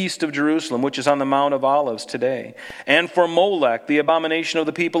is east of Jerusalem, which is on the Mount of Olives today, and for Molech, the abomination of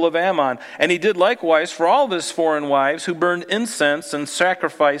the people of Ammon. And he did likewise for all of his foreign wives who burned incense and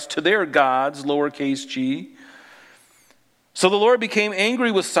sacrificed to their gods, lowercase g. So the Lord became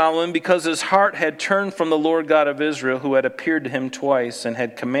angry with Solomon because his heart had turned from the Lord God of Israel, who had appeared to him twice and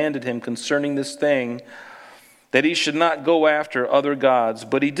had commanded him concerning this thing, that he should not go after other gods.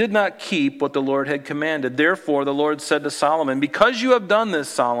 But he did not keep what the Lord had commanded. Therefore the Lord said to Solomon, because you have done this,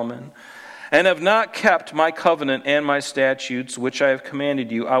 Solomon, and have not kept my covenant and my statutes, which I have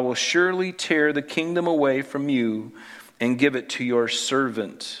commanded you, I will surely tear the kingdom away from you and give it to your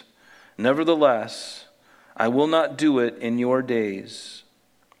servant. Nevertheless, I will not do it in your days,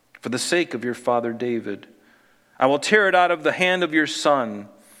 for the sake of your father David. I will tear it out of the hand of your son.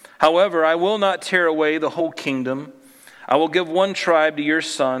 However, I will not tear away the whole kingdom. I will give one tribe to your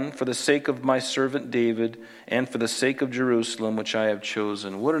son for the sake of my servant David and for the sake of Jerusalem, which I have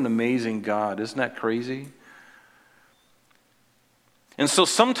chosen. What an amazing God. Isn't that crazy? And so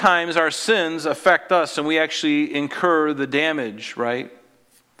sometimes our sins affect us and we actually incur the damage, right?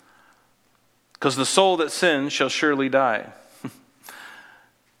 Because the soul that sins shall surely die.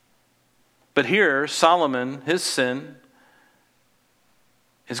 But here, Solomon, his sin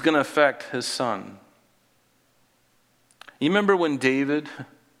is going to affect his son. You remember when David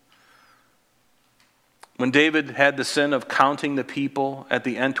had the sin of counting the people at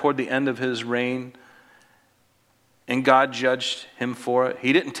the end, toward the end of his reign, and God judged him for it?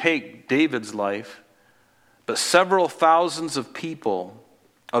 He didn't take David's life, but several thousands of people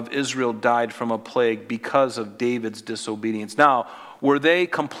of Israel died from a plague because of David's disobedience. Now, were they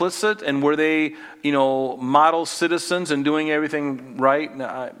complicit and were they, model citizens and doing everything right?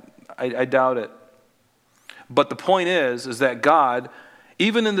 I doubt it. But the point is that God,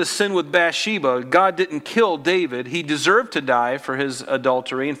 even in the sin with Bathsheba, God didn't kill David. He deserved to die for his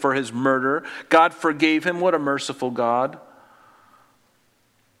adultery and for his murder. God forgave him. What a merciful God.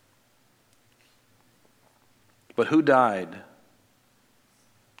 But who died?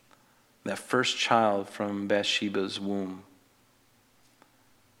 That first child from Bathsheba's womb.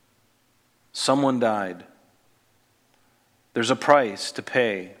 Someone died. There's a price to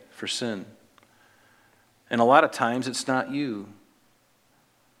pay for sin. And a lot of times it's not you.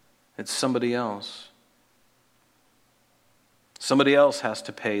 It's somebody else. Somebody else has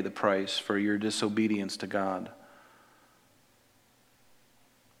to pay the price for your disobedience to God.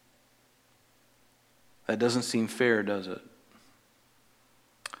 That doesn't seem fair, does it?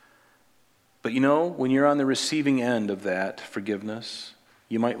 But when you're on the receiving end of that forgiveness,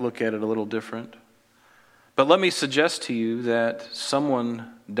 you might look at it a little different. But let me suggest to you that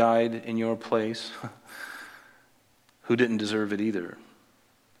someone died in your place who didn't deserve it either.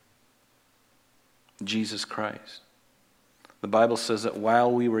 Jesus Christ. The Bible says that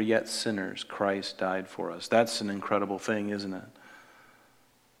while we were yet sinners, Christ died for us. That's an incredible thing, isn't it?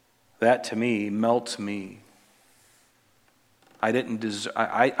 That to me melts me.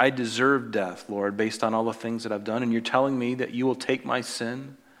 I deserve death, Lord, based on all the things that I've done. And you're telling me that you will take my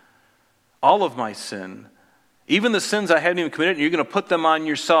sin, all of my sin, even the sins I haven't even committed, and you're going to put them on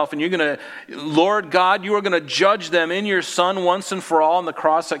yourself. And you're going to, Lord God, you are going to judge them in your Son once and for all on the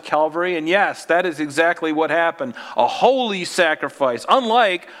cross at Calvary. And yes, that is exactly what happened. A holy sacrifice.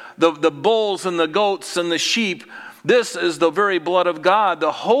 Unlike the bulls and the goats and the sheep, this is the very blood of God,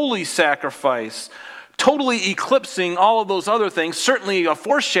 the holy sacrifice. Totally eclipsing all of those other things, certainly a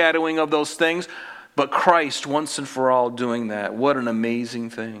foreshadowing of those things, but Christ once and for all doing that. What an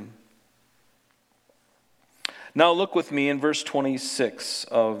amazing thing. Now look with me in verse 26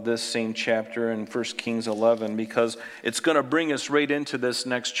 of this same chapter in 1 Kings 11, because it's going to bring us right into this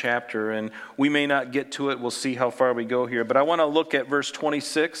next chapter, and we may not get to it. We'll see how far we go here. But I want to look at verse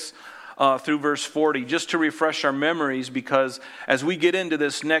 26 through verse 40, just to refresh our memories, because as we get into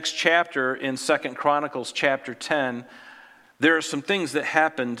this next chapter in 2 Chronicles chapter 10, there are some things that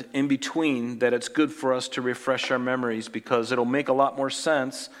happened in between that it's good for us to refresh our memories, because it'll make a lot more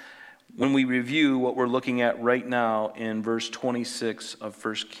sense when we review what we're looking at right now in verse 26 of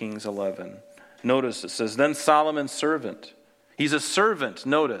 1 Kings 11. Notice it says, Then Solomon's servant, he's a servant,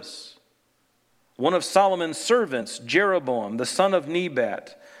 notice, one of Solomon's servants, Jeroboam, the son of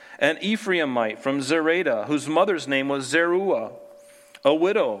Nebat, an Ephraimite from Zereda, whose mother's name was Zeruiah, a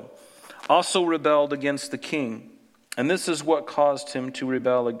widow, also rebelled against the king. And this is what caused him to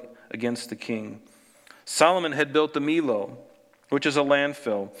rebel against the king. Solomon had built the Millo, which is a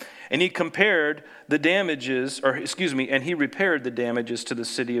landfill, and he repaired the damages to the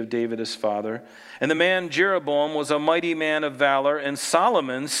city of David his father. And the man Jeroboam was a mighty man of valor, and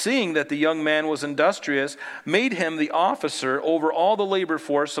Solomon, seeing that the young man was industrious, made him the officer over all the labor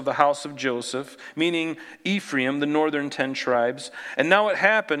force of the house of Joseph, meaning Ephraim, the northern 10 tribes. And now it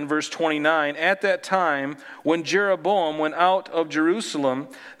happened, verse 29, at that time when Jeroboam went out of Jerusalem,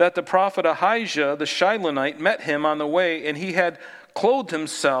 that the prophet Ahijah the Shilonite met him on the way, and he had clothed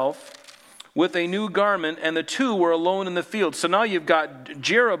himself with a new garment, and the two were alone in the field. So now you've got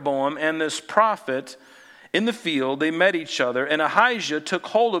Jeroboam and this prophet in the field. They met each other, and Ahijah took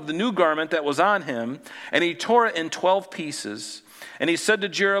hold of the new garment that was on him, and he tore it in 12 pieces. And he said to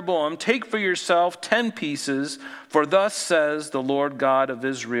Jeroboam, Take for yourself 10 pieces, for thus says the Lord God of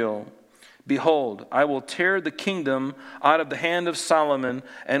Israel, Behold, I will tear the kingdom out of the hand of Solomon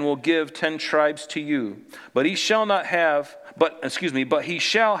and will give 10 tribes to you. But he shall have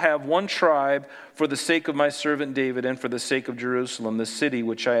one tribe for the sake of my servant David and for the sake of Jerusalem, the city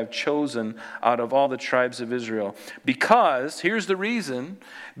which I have chosen out of all the tribes of Israel. Because, here's the reason,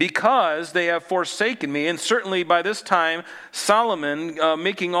 because they have forsaken me. And certainly by this time, Solomon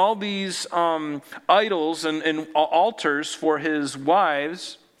making all these idols and altars for his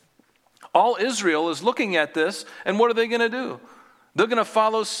wives. All Israel is looking at this, and what are they going to do? They're going to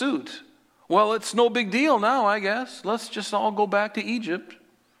follow suit. Well, it's no big deal now, I guess. Let's just all go back to Egypt.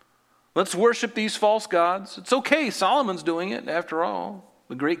 Let's worship these false gods. It's okay, Solomon's doing it, after all.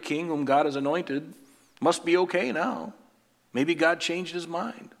 The great king whom God has anointed must be okay now. Maybe God changed his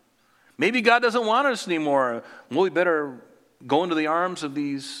mind. Maybe God doesn't want us anymore. Well, we better go into the arms of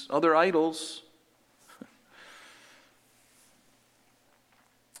these other idols.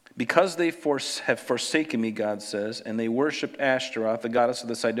 Because they have forsaken me, God says, and they worshipped Ashtaroth, the goddess of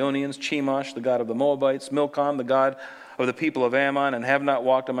the Sidonians, Chemosh, the god of the Moabites, Milcom, the god of the people of Ammon, and have not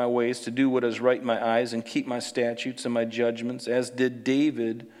walked in my ways to do what is right in my eyes and keep my statutes and my judgments, as did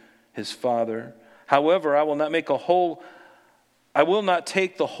David, his father. However, I will not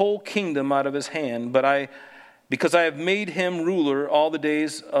take the whole kingdom out of his hand, because I have made him ruler all the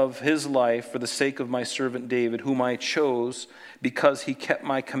days of his life for the sake of my servant David, whom I chose, because he kept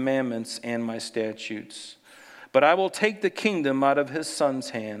my commandments and my statutes. But I will take the kingdom out of his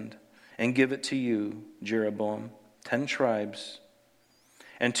son's hand and give it to you, Jeroboam, 10 tribes.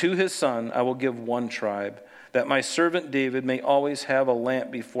 And to his son I will give 1 tribe, that my servant David may always have a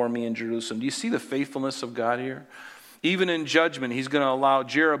lamp before me in Jerusalem. Do you see the faithfulness of God here? Even in judgment, he's going to allow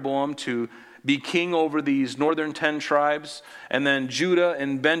Jeroboam to be king over these northern 10 tribes, and then Judah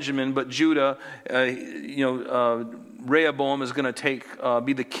and Benjamin. But Judah, Rehoboam is going to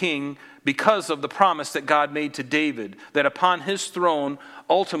be the king because of the promise that God made to David, that upon his throne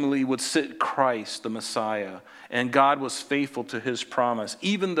ultimately would sit Christ, the Messiah. And God was faithful to his promise,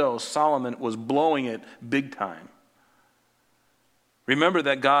 even though Solomon was blowing it big time. Remember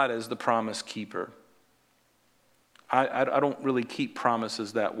that God is the promise keeper. I don't really keep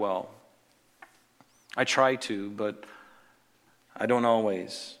promises that well. I try to, but I don't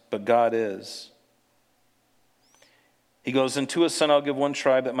always. But God is. He goes, and to his son I'll give 1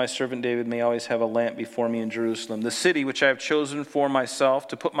 tribe, that my servant David may always have a lamp before me in Jerusalem, the city which I have chosen for myself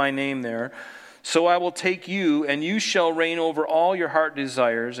to put my name there. So I will take you, and you shall reign over all your heart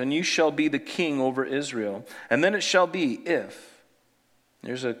desires, and you shall be the king over Israel. And then it shall be if.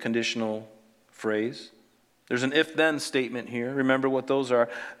 There's a conditional phrase. There's an if-then statement here. Remember what those are.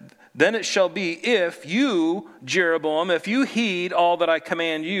 Then it shall be if you, Jeroboam, if you heed all that I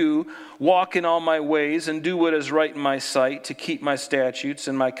command you, walk in all my ways, and do what is right in my sight, to keep my statutes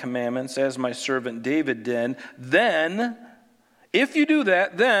and my commandments, as my servant David did, then, if you do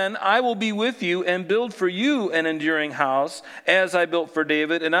that, then I will be with you and build for you an enduring house, as I built for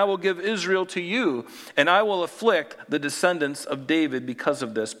David, and I will give Israel to you, and I will afflict the descendants of David because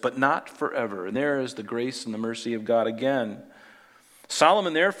of this, but not forever. And there is the grace and the mercy of God again.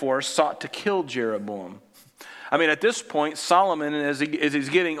 Solomon, therefore, sought to kill Jeroboam. I mean, at this point, Solomon, as he's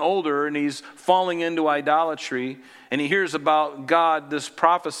getting older and he's falling into idolatry, and he hears about God, this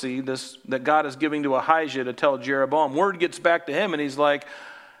prophecy that God is giving to Ahijah to tell Jeroboam, word gets back to him, and he's like,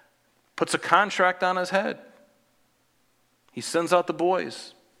 puts a contract on his head. He sends out the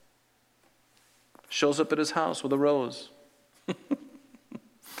boys. Shows up at his house with a rose.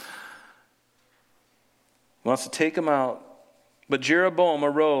 Wants to take him out. But Jeroboam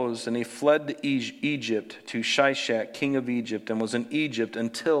arose, and he fled to Egypt, to Shishak, king of Egypt, and was in Egypt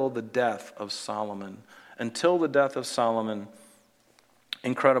until the death of Solomon. Until the death of Solomon.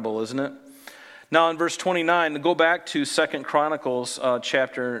 Incredible, isn't it? Now in verse 29, to go back to 2 Chronicles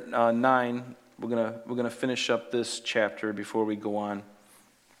chapter 9, we're gonna finish up this chapter before we go on.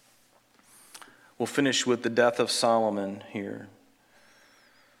 We'll finish with the death of Solomon here.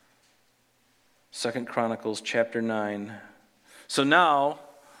 2 Chronicles chapter 9. So now,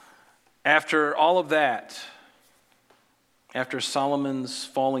 after all of that, after Solomon's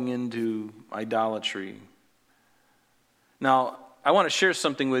falling into idolatry, now I want to share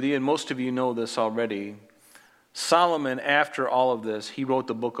something with you, and most of you know this already. Solomon, after all of this, he wrote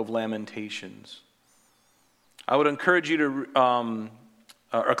the book of Lamentations. I would encourage you to,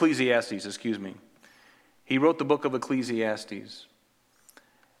 Ecclesiastes, excuse me. He wrote the book of Ecclesiastes.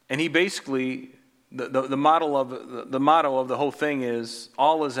 And he basically, the motto of the whole thing is,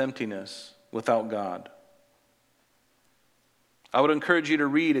 all is emptiness without God. I would encourage you to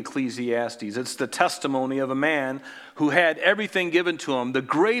read Ecclesiastes. It's the testimony of a man who had everything given to him. The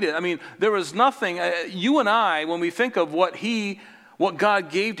greatest, there was nothing. You and I, when we think of what God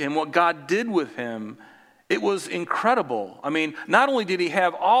gave to him, what God did with him, it was incredible. Not only did he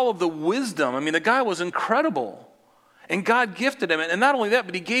have all of the wisdom, the guy was incredible. And God gifted him. And not only that,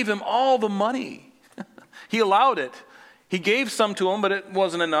 but he gave him all the money. He allowed it. He gave some to him, but it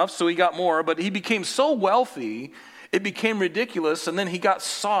wasn't enough, so he got more. But he became so wealthy, it became ridiculous, and then he got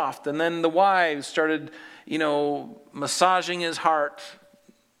soft, and then the wives started, massaging his heart,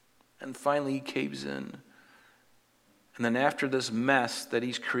 and finally he caves in. And then after this mess that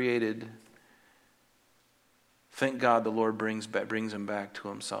he's created, thank God the Lord brings him back to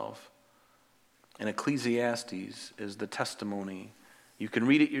himself. And Ecclesiastes is the testimony. You can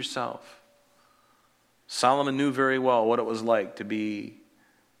read it yourself. Solomon knew very well what it was like to be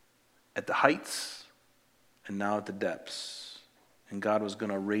at the heights and now at the depths. And God was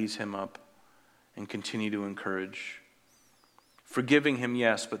going to raise him up and continue to encourage. Forgiving him,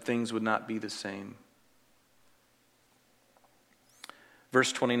 yes, but things would not be the same.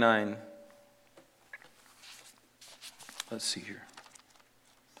 Verse 29. Let's see here.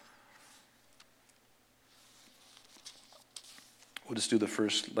 We'll just do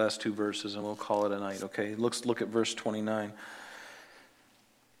the last two verses and we'll call it a night, okay? Let's look at verse 29. It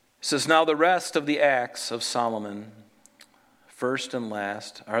says, "Now the rest of the acts of Solomon, first and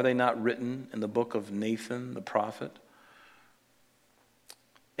last, are they not written in the book of Nathan the prophet?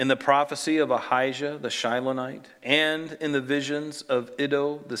 In the prophecy of Ahijah the Shilonite, and in the visions of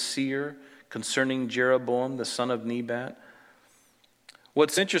Iddo the seer concerning Jeroboam the son of Nebat?"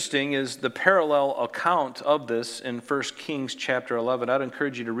 What's interesting is the parallel account of this in 1 Kings chapter 11. I'd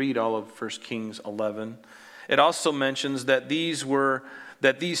encourage you to read all of 1 Kings 11. It also mentions that these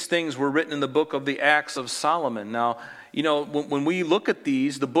things were written in the book of the Acts of Solomon. Now, when we look at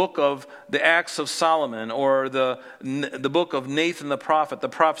these, the book of the Acts of Solomon, or the book of Nathan the prophet, the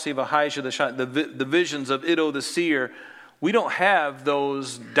prophecy of Ahijah the visions of Iddo the seer, we don't have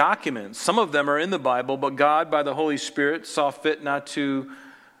those documents. Some of them are in the Bible, but God, by the Holy Spirit, saw fit not to.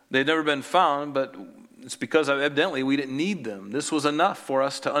 They've never been found, but it's because evidently we didn't need them. This was enough for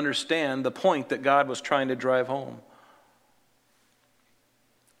us to understand the point that God was trying to drive home.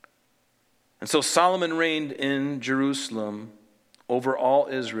 And so Solomon reigned in Jerusalem over all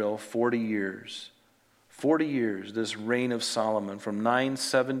Israel 40 years. 40 years, this reign of Solomon, from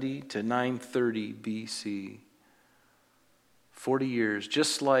 970 to 930 BC. 40 years,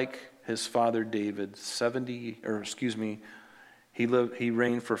 just like his father David, he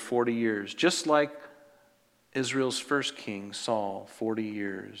reigned for 40 years, just like Israel's first king, Saul, 40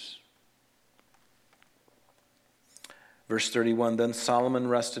 years. Verse 31, "Then Solomon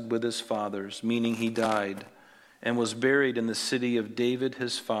rested with his fathers," meaning he died, "and was buried in the city of David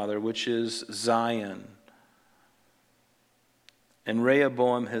his father, which is Zion. And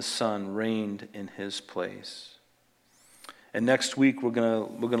Rehoboam his son reigned in his place." And next week we're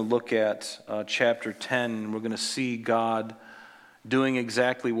going to look at chapter 10, and we're going to see God doing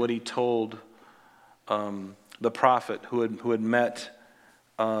exactly what he told the prophet who had met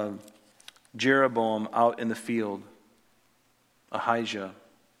Jeroboam out in the field, Ahijah.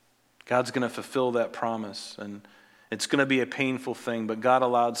 God's going to fulfill that promise, and it's going to be a painful thing, but God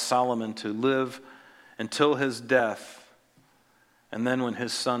allowed Solomon to live until his death, and then when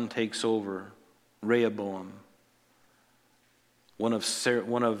his son takes over, Rehoboam, one of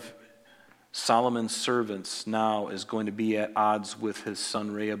Solomon's servants, now is going to be at odds with his son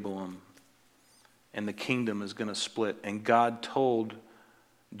Rehoboam, and the kingdom is going to split. And God told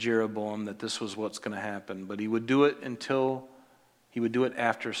Jeroboam that this was what's going to happen, but he would do it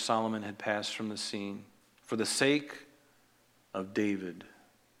after Solomon had passed from the scene, for the sake of David,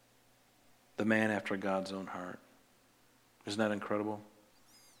 the man after God's own heart. Isn't that incredible?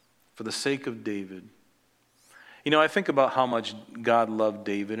 For the sake of David. I think about how much God loved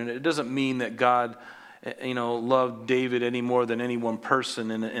David, and it doesn't mean that God, loved David any more than any one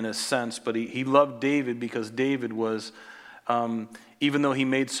person in a sense, but he loved David because David was, even though he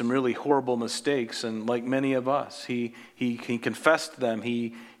made some really horrible mistakes, and like many of us, he confessed them,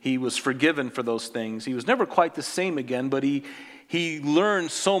 he was forgiven for those things. He was never quite the same again, but he learned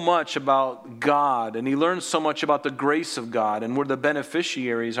so much about God, and he learned so much about the grace of God, and we're the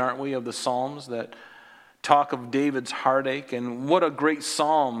beneficiaries, aren't we, of the Psalms that talk of David's heartache, and what a great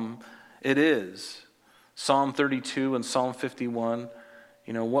psalm it is. Psalm 32 and Psalm 51.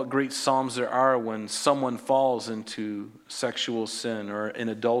 What great psalms there are when someone falls into sexual sin or in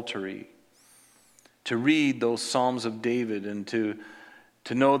adultery. To read those psalms of David and to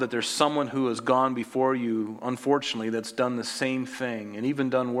to know that there's someone who has gone before you, unfortunately, that's done the same thing and even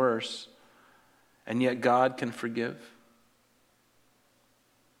done worse, and yet God can forgive?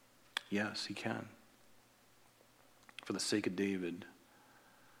 Yes, he can. For the sake of David.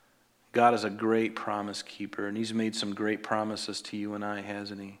 God is a great promise keeper, and he's made some great promises to you and I,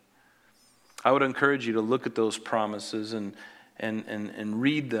 hasn't he? I would encourage you to look at those promises and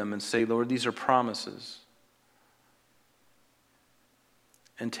read them and say, Lord, these are promises.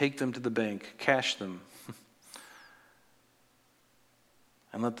 And take them to the bank, cash them.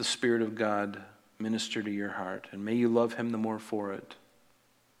 And let the Spirit of God minister to your heart, and may you love him the more for it.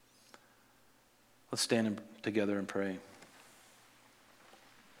 Let's stand together and pray.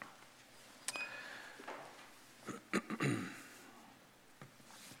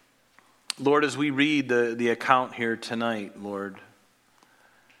 Lord, as we read the account here tonight, Lord,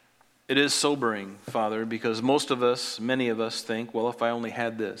 it is sobering, Father, because many of us think, well, if I only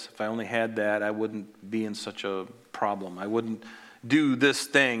had this, if I only had that, I wouldn't be in such a problem. I wouldn't do this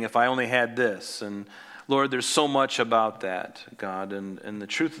thing if I only had this. And Lord, there's so much about that, God. And the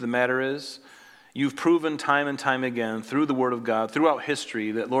truth of the matter is, you've proven time and time again through the Word of God, throughout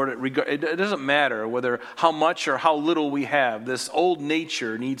history, that, Lord, it doesn't matter whether how much or how little we have. This old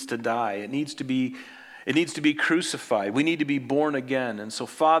nature needs to die. It needs to be crucified. We need to be born again. And so,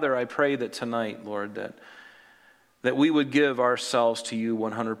 Father, I pray that tonight, Lord, that we would give ourselves to you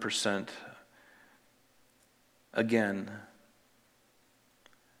 100% again.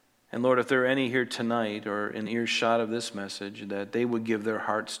 And Lord, if there are any here tonight or in earshot of this message, that they would give their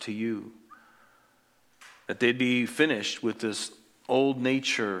hearts to you. That they'd be finished with this old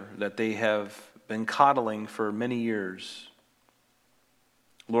nature that they have been coddling for many years.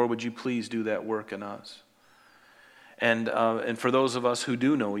 Lord, would you please do that work in us? And for those of us who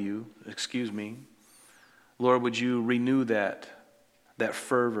do know you, Lord, would you renew that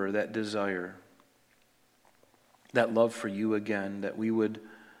fervor, that desire, that love for you again, that we would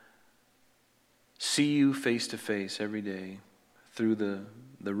see you face to face every day through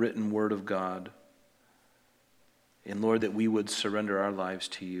the written word of God. And Lord, that we would surrender our lives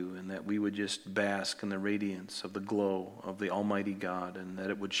to you, and that we would just bask in the radiance of the glow of the Almighty God, and that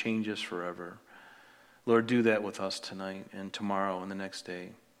it would change us forever. Lord, do that with us tonight and tomorrow and the next day.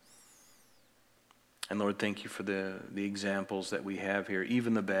 And Lord, thank you for the examples that we have here,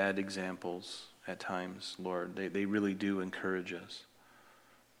 even the bad examples at times, Lord. They really do encourage us,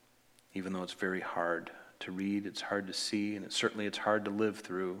 even though it's very hard to read, it's hard to see, and it's hard to live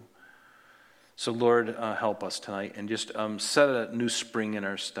through. So, Lord, help us tonight, and just set a new spring in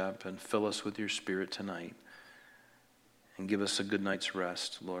our step and fill us with your Spirit tonight. And give us a good night's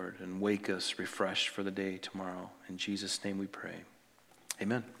rest, Lord, and wake us refreshed for the day tomorrow. In Jesus' name we pray.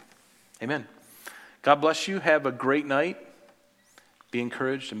 Amen. Amen. God bless you. Have a great night. Be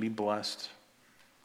encouraged and be blessed.